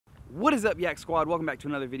What is up, Yak Squad? Welcome back to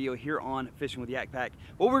another video here on Fishing with YakPak.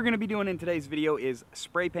 What we're going to be doing in today's video is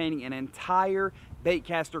spray painting an entire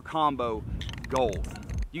Baitcaster combo gold.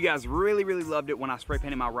 You guys really loved it when I spray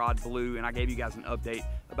painted my rod blue, and I gave you guys an update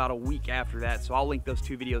about a week after that. So I'll link those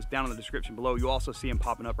two videos down in the description below. You'll also see them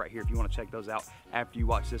popping up right here if you want to check those out after you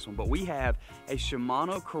watch this one. But we have a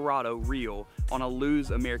Shimano Corrado reel on a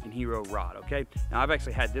Lew's American Hero rod, okay? Now I've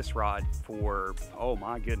actually had this rod for, oh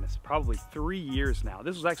my goodness, probably 3 years now.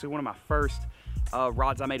 This was actually one of my first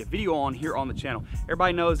rods I made a video on here on the channel.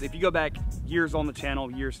 Everybody knows if you go back years on the channel,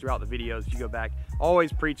 years throughout the videos, if you go back,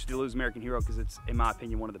 always preach the Lew's American Hero because it's, in my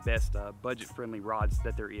opinion, one of the best budget-friendly rods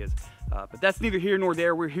that there is. But that's neither here nor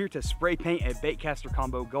there. We're here to spray paint a Baitcaster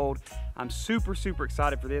combo gold. I'm super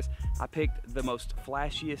excited for this. I picked the most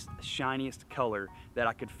flashiest, shiniest color that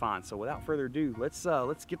I could find. So without further ado, let's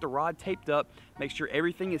get the rod taped up, make sure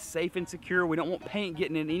everything is safe and secure. We don't want paint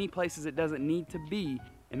getting in any places it doesn't need to be.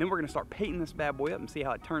 And then we're gonna start painting this bad boy up and see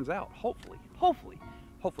how it turns out. Hopefully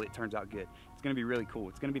it turns out good. It's gonna be really cool.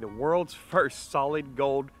 It's gonna be the world's first solid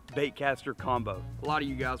gold Baitcaster combo. A lot of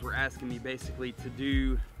you guys were asking me basically to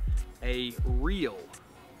do a reel,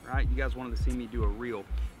 right? You guys wanted to see me do a reel.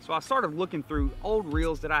 So I started looking through old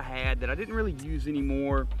reels that I had that I didn't really use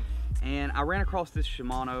anymore, and I ran across this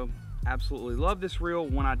Shimano. Absolutely love this reel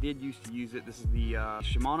when I did used to use it. This is the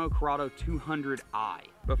Shimano Corrado 200i.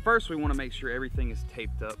 But first we want to make sure everything is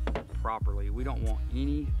taped up properly. We don't want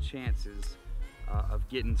any chances of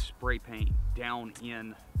getting spray paint down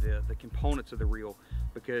in the components of the reel,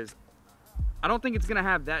 because I don't think it's going to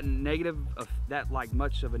have that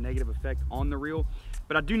much of a negative effect on the reel.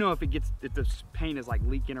 But I do know if the paint is like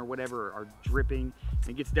leaking or whatever, or dripping, and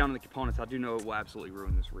it gets down in the components, I do know it will absolutely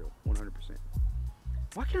ruin this reel 100%.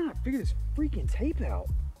 Why can't I not figure this freaking tape out?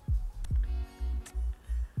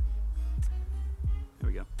 There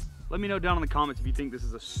we go. Let me know down in the comments if you think this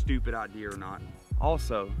is a stupid idea or not.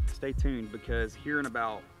 Also, stay tuned, because here in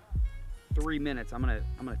about 3 minutes, I'm gonna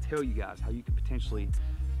tell you guys how you could potentially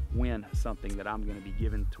win something that I'm gonna be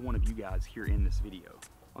giving to one of you guys here in this video.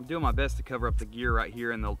 I'm doing my best to cover up the gear right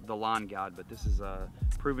here in the line guide, but this is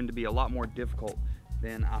proven to be a lot more difficult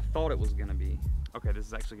than I thought it was gonna be. Okay, this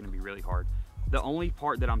is actually gonna be really hard. The only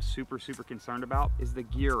part that I'm super concerned about is the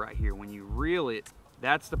gear right here. When you reel it,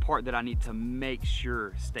 that's the part that I need to make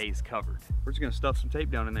sure stays covered. We're just gonna stuff some tape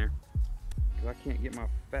down in there, because I can't get my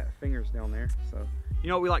fat fingers down there. So, you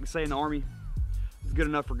know what we like to say in the Army? It's good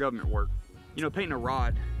enough for government work. You know, painting a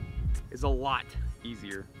rod is a lot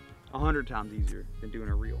easier, 100 times easier than doing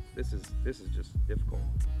a reel. This is just difficult.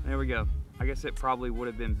 There we go. I guess it probably would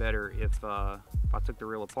have been better if I took the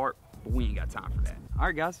reel apart, but we ain't got time for that. All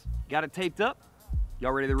right, guys, got it taped up.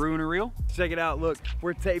 Y'all ready to ruin a reel? Check it out, look,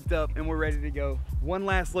 we're taped up and we're ready to go. One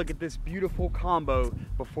last look at this beautiful combo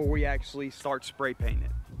before we actually start spray painting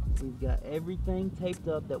it. We've got everything taped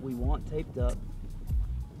up that we want taped up.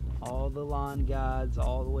 All the line guides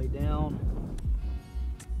all the way down.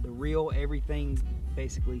 The reel, everything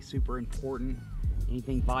basically super important.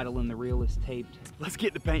 Anything vital in the reel is taped. Let's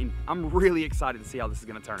get to painting. I'm really excited to see how this is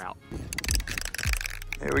gonna turn out.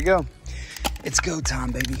 There we go. It's go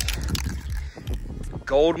time, baby.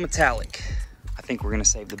 Gold metallic. I think we're gonna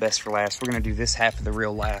save the best for last. We're gonna do this half of the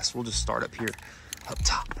reel last. We'll just start up here, up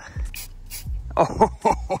top.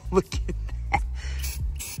 Oh, look at that.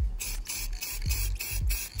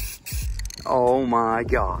 Oh my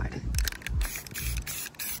God.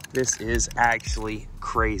 This is actually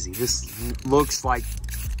crazy. This looks like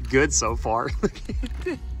good so far. Look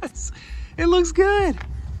at this. It looks good.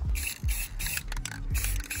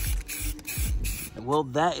 Well,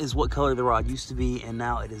 that is what color the rod used to be, and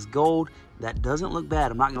now it is gold. That doesn't look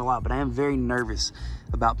bad, I'm not gonna lie, but I am very nervous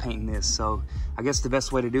about painting this. So I guess the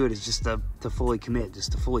best way to do it is just to fully commit,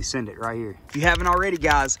 just to fully send it right here. If you haven't already,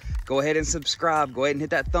 guys, go ahead and subscribe. Go ahead and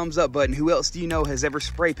hit that thumbs up button. Who else do you know has ever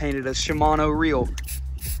spray painted a Shimano reel?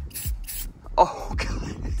 Oh,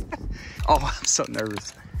 God. Oh, I'm so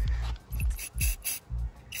nervous.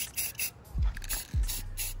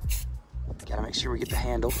 Gotta make sure we get the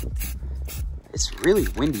handle. It's really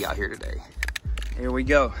windy out here today. Here we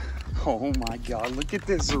go. Oh my God, look at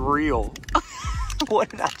this reel. What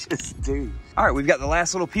did I just do? All right, we've got the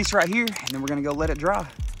last little piece right here, and then we're gonna go let it dry.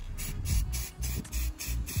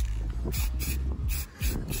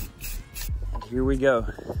 And here we go.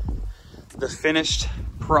 The finished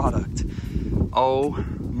product. Oh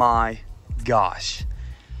my gosh.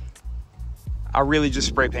 I really just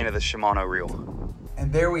spray painted the Shimano reel.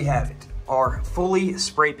 And there we have it. our fully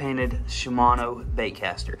spray painted Shimano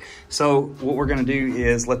Baitcaster. So what we're gonna do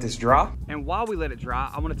is let this dry. And while we let it dry,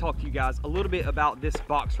 I wanna talk to you guys a little bit about this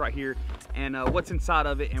box right here. and what's inside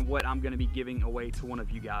of it and what I'm going to be giving away to one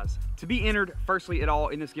of you guys. To be entered, firstly at all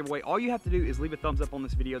in this giveaway, all you have to do is leave a thumbs up on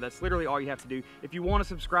this video. That's literally all you have to do. If you want to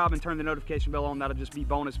subscribe and turn the notification bell on, that'll just be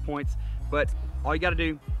bonus points. But all you got to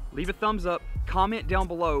do, leave a thumbs up, comment down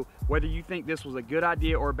below whether you think this was a good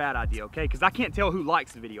idea or a bad idea, okay? Because I can't tell who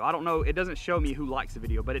likes the video. I don't know, it doesn't show me who likes the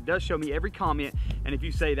video, but it does show me every comment. And if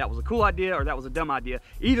you say that was a cool idea or that was a dumb idea,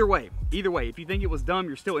 either way, if you think it was dumb,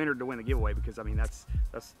 you're still entered to win the giveaway, because I mean, that's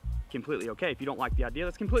completely okay. If you don't like the idea,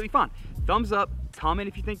 that's completely fine. Thumbs up, comment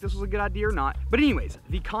if you think this was a good idea or not. But anyways,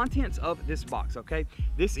 the contents of this box, okay?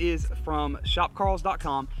 This is from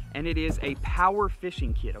shopcarls.com, and it is a power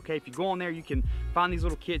fishing kit, okay? If you go on there, you can find these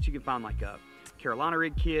little kits. You can find like a Carolina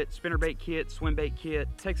rig kit, spinnerbait kit, swim bait kit,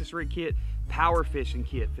 Texas rig kit, power fishing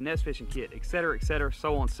kit, finesse fishing kit, etc.,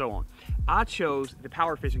 so on, so on. I chose the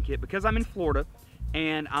power fishing kit because I'm in Florida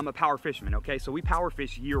and I'm a power fisherman, okay? So we power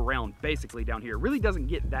fish year round, basically down here. It really doesn't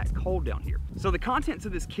get that cold down here. So the contents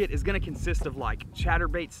of this kit is gonna consist of like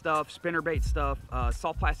chatterbait stuff, spinnerbait stuff,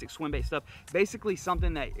 soft plastic swim bait stuff, basically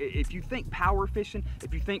something that if you think power fishing,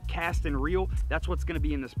 if you think cast and reel, that's what's gonna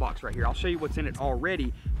be in this box right here. I'll show you what's in it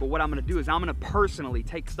already, but what I'm gonna do is I'm gonna personally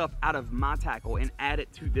take stuff out of my tackle and add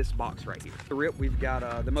it to this box right here. The rip, we've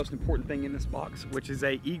got the most important thing in this box, which is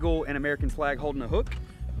a eagle and American flag holding a hook.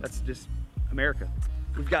 That's just America.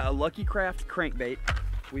 We've got a Lucky Craft crankbait.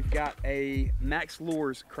 We've got a Max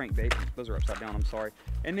Lures crankbait. Those are upside down, I'm sorry.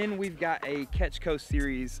 And then we've got a Catch Coast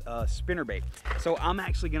series spinnerbait. So I'm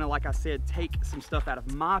actually gonna, like I said, take some stuff out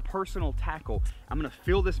of my personal tackle. I'm gonna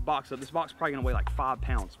fill this box up. This box is probably gonna weigh like 5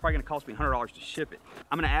 pounds. It's probably gonna cost me $100 to ship it.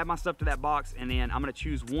 I'm gonna add my stuff to that box, and then I'm gonna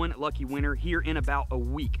choose one lucky winner here in about a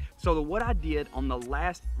week. So what I did on the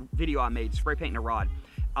last video I made, spray painting a rod,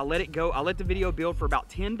 I let it go. I let the video build for about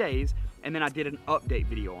 10 days, and then I did an update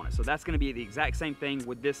video on it. So that's gonna be the exact same thing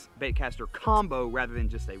with this Baitcaster combo rather than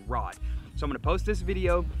just a rod. So I'm gonna post this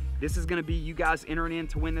video. This is gonna be you guys entering in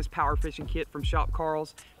to win this power fishing kit from Shop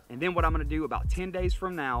Carls. And then what I'm gonna do about 10 days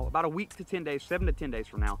from now, about a week to 10 days, 7 to 10 days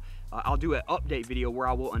from now, I'll do an update video where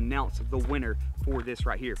I will announce the winner for this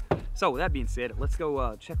right here. So with that being said, let's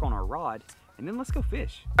go check on our rod, and then let's go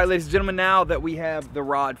fish. All right, ladies and gentlemen, now that we have the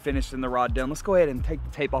rod finished and the rod done, let's go ahead and take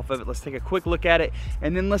the tape off of it. Let's take a quick look at it,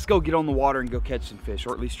 and then let's go get on the water and go catch some fish,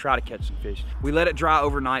 or at least try to catch some fish. We let it dry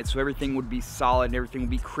overnight so everything would be solid and everything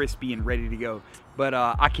would be crispy and ready to go. But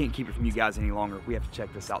I can't keep it from you guys any longer. We have to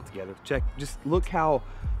check this out together. Just look how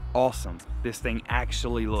awesome this thing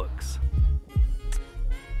actually looks.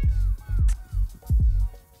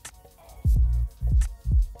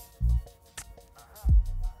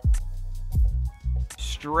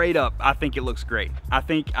 Straight up, I think it looks great. I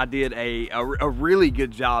think I did a really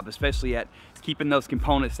good job, especially at keeping those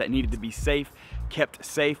components that needed to be safe, kept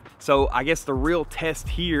safe. So I guess the real test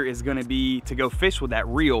here is gonna be to go fish with that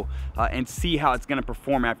reel and see how it's gonna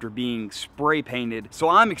perform after being spray painted. So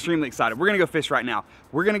I'm extremely excited. We're gonna go fish right now.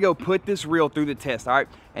 We're gonna go put this reel through the test, all right?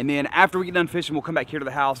 And then after we get done fishing, we'll come back here to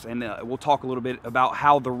the house and we'll talk a little bit about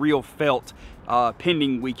how the reel felt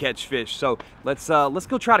pending we catch fish. So let's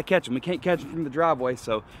go try to catch them. We can't catch them from the driveway,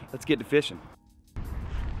 so let's get to fishing.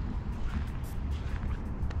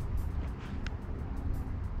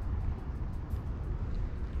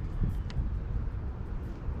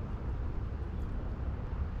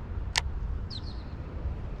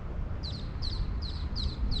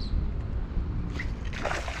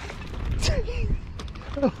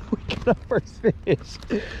 Oh, we got our first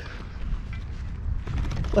fish.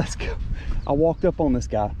 Let's go. I walked up on this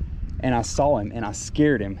guy and I saw him and I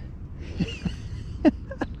scared him.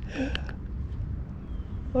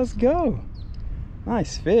 Let's go.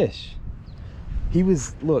 Nice fish. He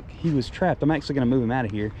was, look, he was trapped. I'm actually gonna move him out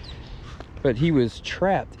of here, but he was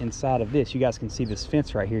trapped inside of this. You guys can see this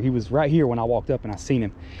fence right here. He was right here when I walked up and I seen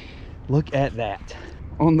him. Look at that.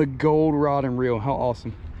 On the gold rod and reel, how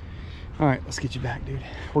awesome. All right, let's get you back, dude.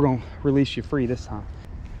 We're gonna release you free this time.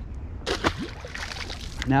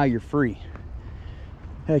 Now you're free.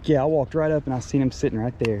 Heck yeah, I walked right up and I seen him sitting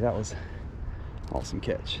right there. That was an awesome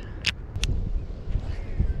catch.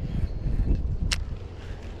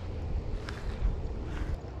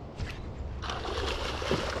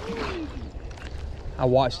 I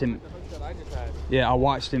watched him. Yeah, I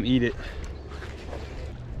watched him eat it.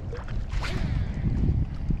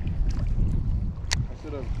 I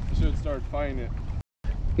should have started fighting it.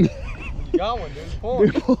 You got one, dude. Pull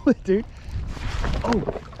it. Dude, pull it, dude.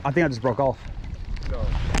 Oh, I think I just broke off. No.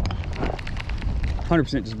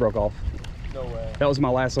 100% just broke off. No way. That was my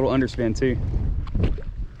last little underspin too.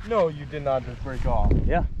 No, you did not just break off.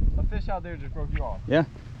 Yeah. A fish out there just broke you off. Yeah.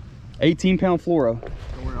 18-pound fluoro.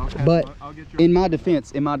 Don't worry, But I'll get your in my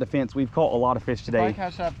defense, we've caught a lot of fish today. If I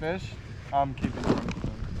catch that fish, I'm keeping it.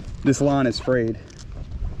 This line is frayed.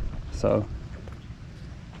 So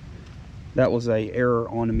that was a error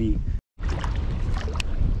on me.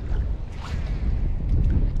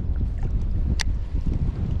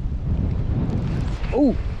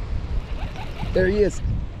 Oh, there he is.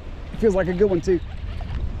 Feels like a good one too.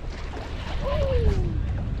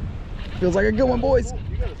 Feels like a good one, boys.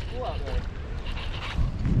 You got a spool out there.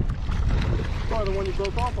 Probably the one you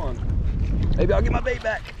broke off on. Maybe I'll get my bait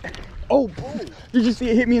back. Oh, did you see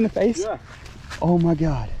it hit me in the face? Yeah. Oh my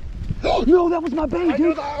God. No, that was my bait,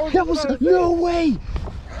 dude. That was, no way.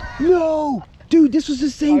 No. Dude, this was the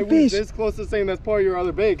same fish. I was this close to saying that's part of your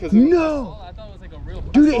other bait. Cause no. I thought it was like a real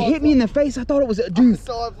fish. Dude, it hit me in the face. I thought it was a dude. I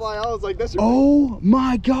saw it fly. I was like, that's your Oh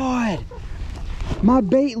my God. My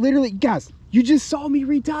bait literally, guys, you just saw me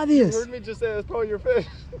retie this. You heard me just say that's probably your fish.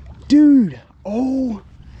 Dude, oh.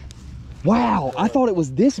 Wow, I thought it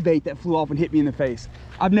was this bait that flew off and hit me in the face.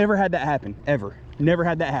 I've never had that happen, ever. Never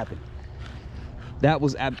had that happen. That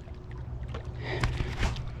was That's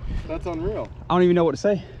unreal. I don't even know what to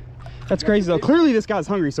say. That's crazy though. Clearly this guy's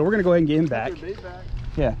hungry, so we're gonna go ahead and get him back.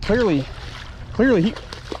 Yeah, clearly he,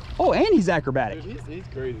 oh, and he's acrobatic. Dude, he's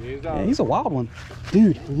crazy. Yeah, he's a wild one.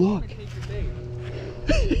 Dude, look.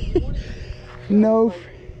 No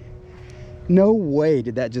way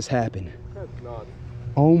did that just happen. That's not.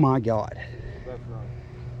 Oh my God. That's not.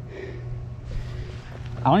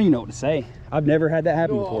 I don't even know what to say. I've never had that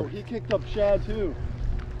happen Oh, before. he kicked up shad too.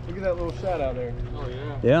 Look at that little shad out there. Oh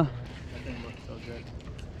yeah. Yeah. That thing looks so good.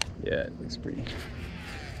 Yeah, it looks pretty.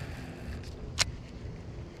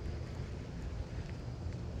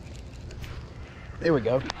 There we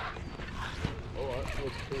go. Oh, that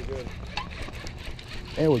looks pretty good.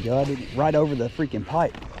 There we go. I did it right over the freaking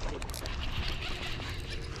pipe.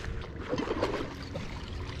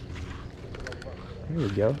 There we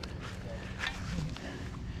go.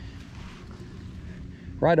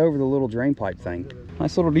 Right over the little drain pipe thing.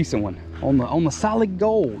 Nice little decent one on the solid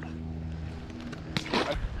gold.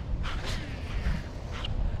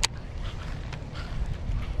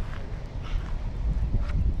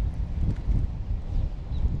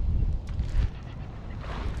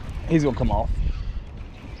 He's gonna come off.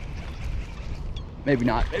 Maybe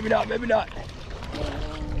not, maybe not, maybe not.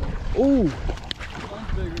 Ooh.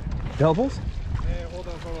 Doubles? Hey, hold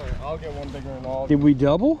on. I'll get one bigger and all. Did we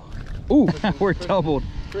double? Ooh, we're doubled.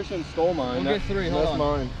 Christian stole mine. We'll get three, hold that's on.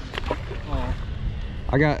 Mine. Oh.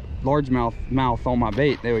 I got largemouth on my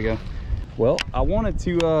bait. There we go. Well, I wanted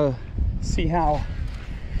to see how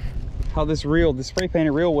this reel, the spray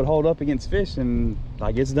painted reel, would hold up against fish, and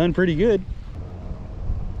I guess it's done pretty good.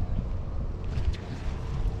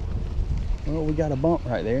 Well, we got a bump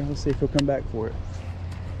right there. Let's see if he'll come back for it.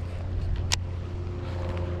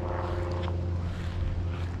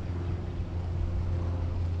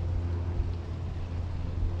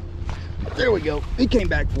 There we go. He came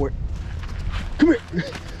back for it. Come here.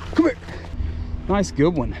 Come here. Nice,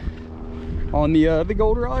 good one. On the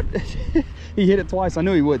gold rod. He hit it twice. I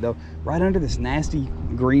knew he would though. Right under this nasty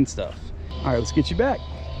green stuff. All right, let's get you back.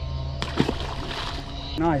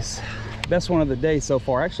 Nice. Best one of the day so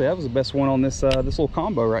far. Actually, that was the best one on this this little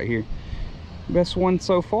combo right here. Best one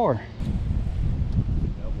so far.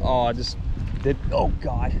 Oh, I just did. Oh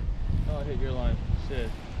God. Oh, I hit your line. Shit.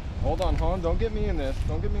 Hold on, Han. Don't get me in this.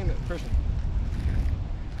 Don't get me in this. Christian.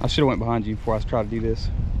 I should have went behind you before I tried to do this.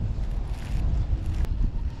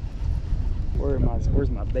 Where's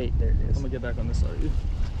my bait? There it is. I'm gonna get back on this side of you.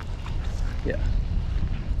 Yeah.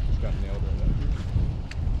 Just got nailed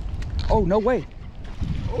in Oh, no way.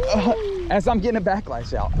 As I'm getting a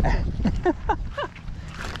backlash out.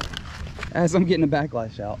 As I'm getting a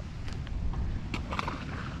backlash out.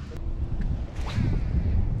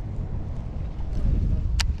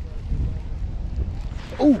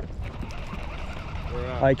 Oh,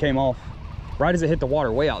 I came off right as it hit the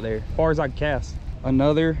water, way out there, as far as I could cast.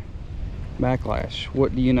 Another backlash.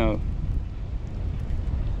 What do you know?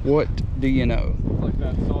 What do you know? Like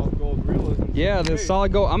that solid gold reel isn't. Yeah, the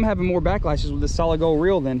solid gold. I'm having more backlashes with this solid gold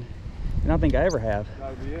reel than I think I ever have.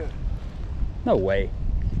 That'd be it. No way.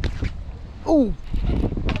 Oh,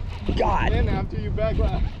 God. And after you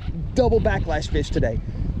backlash. Double backlash fish today.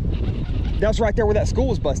 That's right there where that school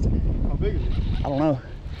was busting. How big is it? I don't know.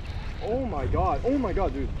 Oh my God. Oh my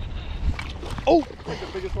God, dude. Oh. It's like the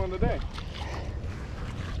biggest one of the day.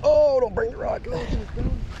 Oh, don't break the rock.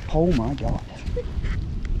 Oh my God.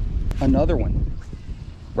 Another one.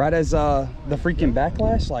 Right as the freaking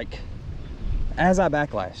backlash, like as I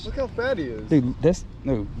backlash. Look how fat he is. Dude,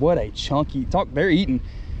 dude, what a chunky talk. They're eating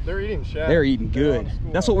shad. They're eating good.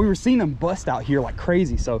 That's what we were seeing them bust out here like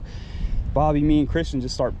crazy. So Bobby, me and Christian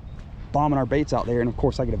just start bombing our baits out there, and of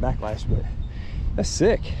course I get a backlash, but that's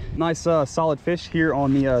sick. Nice solid fish here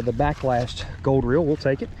on the backlashed gold reel. We'll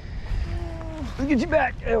take it. Let's get you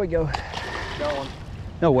back. There we go. Got one.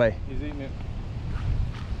 No way. He's eating it.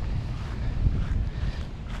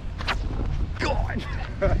 God.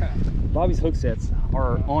 Bobby's hook sets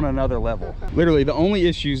are on another level. Literally, the only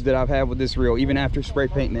issues that I've had with this reel, even after spray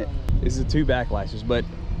painting it, is the 2 backlashes. But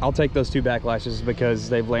I'll take those 2 backlashes because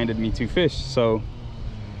they've landed me 2 fish. So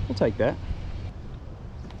we'll take that.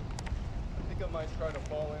 I think I might try to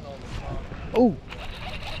fall in on the top. Oh,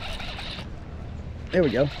 there we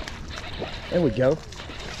go. There we go.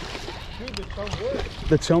 Dude, the chum worked.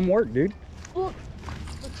 The chum worked, dude. Look,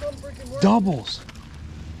 the chum freaking worked. Doubles.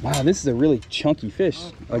 Wow, this is a really chunky fish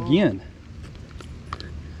again.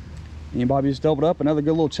 Me and Bobby just doubled up. Another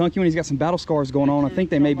good little chunky one. He's got some battle scars going on. I think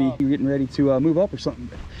they may be getting ready to move up or something.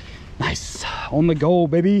 Nice. On the goal,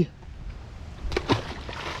 baby.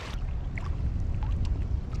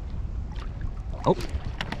 Oh.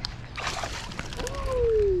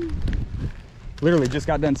 Literally just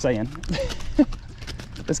got done saying.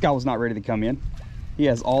 This guy was not ready to come in. He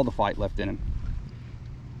has all the fight left in him.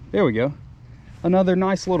 There we go. Another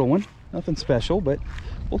nice little one. Nothing special, but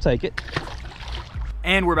we'll take it.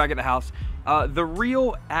 And we're back at the house. The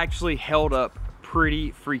reel actually held up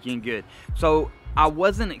pretty freaking good. So I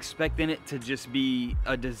wasn't expecting it to just be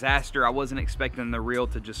a disaster. I wasn't expecting the reel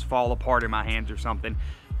to just fall apart in my hands or something.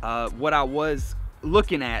 What I was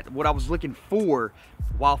looking for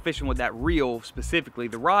while fishing with that reel specifically,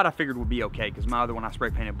 the rod I figured would be okay because my other one I spray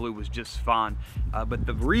painted blue was just fine. But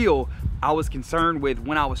the reel, I was concerned with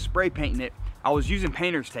when I was spray painting it. I was using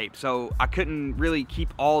painter's tape, so I couldn't really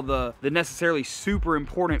keep all the necessarily super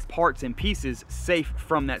important parts and pieces safe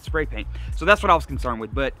from that spray paint. So that's what I was concerned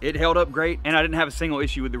with, but it held up great, and I didn't have a single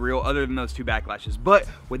issue with the reel other than those 2 backlashes. But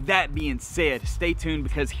with that being said, stay tuned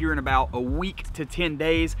because here in about a week to 10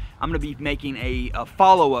 days, I'm gonna be making a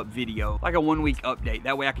follow-up video, like a 1-week update.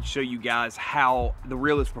 That way I can show you guys how the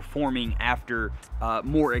reel is performing after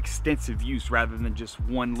more extensive use rather than just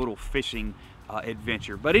one little fishing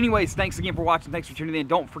adventure. But anyways, thanks again for watching. Thanks for tuning in.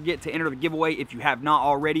 Don't forget to enter the giveaway if you have not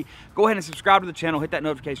already. Go ahead and subscribe to the channel, hit that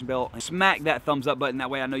notification bell, and smack that thumbs up button. That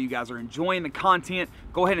way I know you guys are enjoying the content.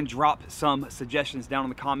 Go ahead and drop some suggestions down in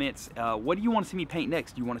the comments. What do you want to see me paint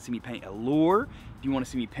next? Do you want to see me paint a lure? Do you want to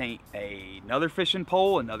see me paint another fishing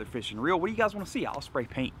pole, another fishing reel? What do you guys want to see? I'll spray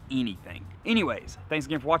paint anything. Anyways, thanks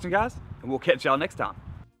again for watching, guys, and we'll catch y'all next time.